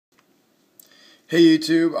Hey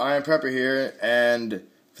YouTube, I am Prepper here, and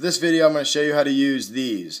for this video I'm going to show you how to use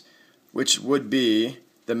these, which would be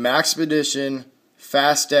the Maxpedition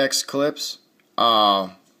TacTies clips,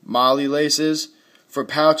 molle laces for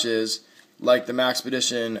pouches like the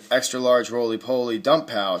Maxpedition extra large roly-poly dump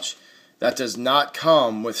pouch that does not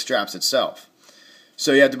come with straps itself.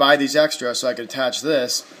 So you have to buy these extra so I can attach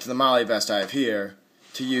this to the molle vest I have here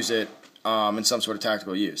to use it in some sort of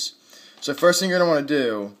tactical use. So first thing you're going to want to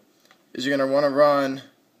do is you're going to want to run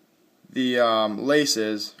the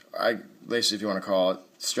laces if you want to call it,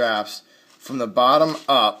 straps, from the bottom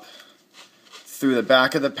up through the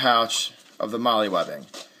back of the pouch of the molle webbing.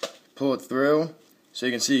 Pull it through so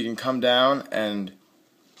you can see you can come down and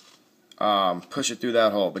push it through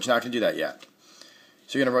that hole, but you're not going to do that yet.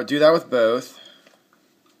 So you're going to do that with both.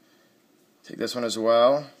 Take this one as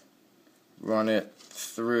well, run it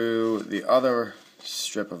through the other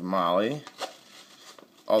strip of molle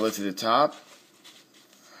all the way to the top.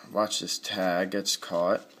 Watch this tag gets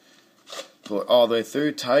caught. Pull it all the way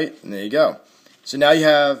through tight, and there you go. So now you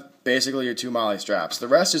have basically your two molle straps. The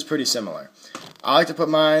rest is pretty similar. I like to put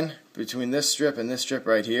mine between this strip and this strip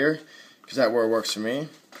right here because that's where it works for me.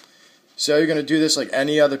 So you're going to do this like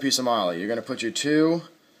any other piece of molle. You're going to put your two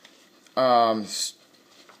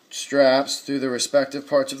straps through the respective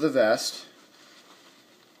parts of the vest.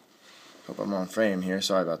 Hope I'm on frame here,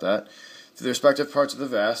 sorry about that. Through the respective parts of the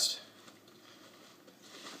vest.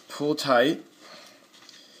 Pull tight.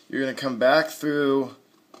 You're going to come back through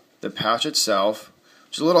the pouch itself,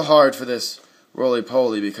 which is a little hard for this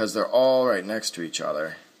roly-poly because they're all right next to each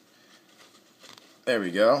other. There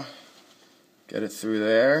we go. Get it through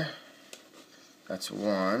there. That's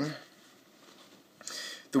one.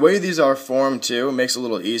 The way these are formed too makes it a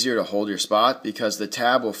little easier to hold your spot because the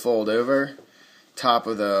tab will fold over top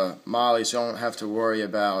of the molle, so you don't have to worry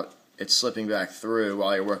about it slipping back through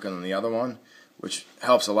while you're working on the other one, which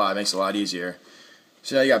helps a lot, makes it a lot easier.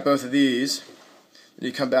 So now you got both of these.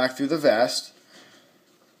 You come back through the vest.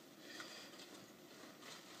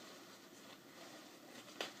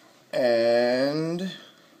 And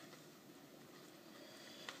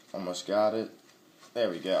almost got it. There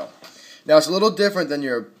we go. Now it's a little different than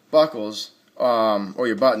your buckles, or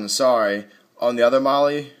your buttons, sorry, on the other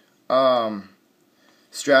molle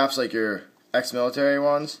straps like your ex-military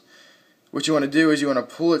ones. What you want to do is you want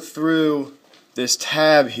to pull it through this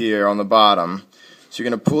tab here on the bottom. So you're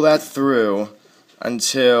going to pull that through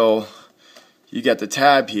until you get the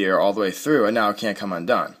tab here all the way through, and now it can't come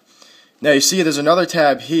undone. Now you see there's another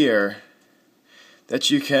tab here that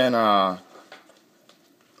you can,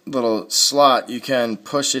 little slot, you can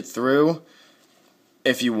push it through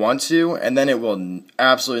if you want to, and then it will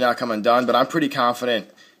absolutely not come undone, but I'm pretty confident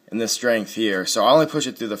in the strength here, so I'll only push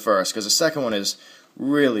it through the first because the second one is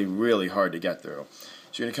really, really hard to get through.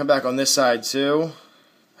 So you're going to come back on this side too.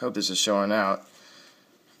 Hope this is showing out.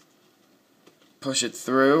 Push it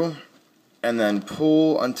through and then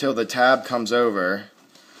pull until the tab comes over,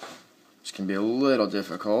 which can be a little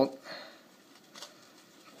difficult.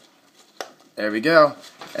 There we go.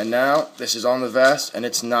 And now this is on the vest and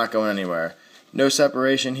it's not going anywhere. No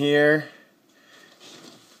separation here.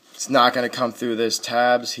 It's not going to come through this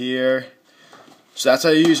tabs here. So that's how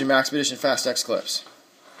you use your Maxpedition TacTies clips.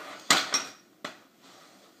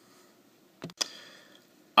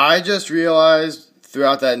 I just realized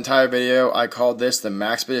throughout that entire video I called this the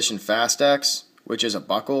Maxpedition TacTies, which is a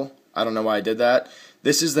buckle. I don't know why I did that.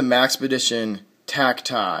 This is the Maxpedition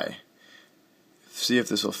TacTie. See if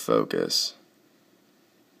this will focus.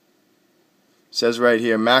 It says right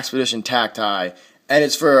here, Maxpedition TacTie, and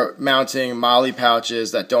it's for mounting molle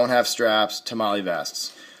pouches that don't have straps to molle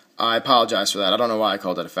vests. I apologize for that. I don't know why I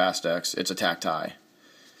called it a TacTies. It's a TacTie.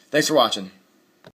 Thanks for watching.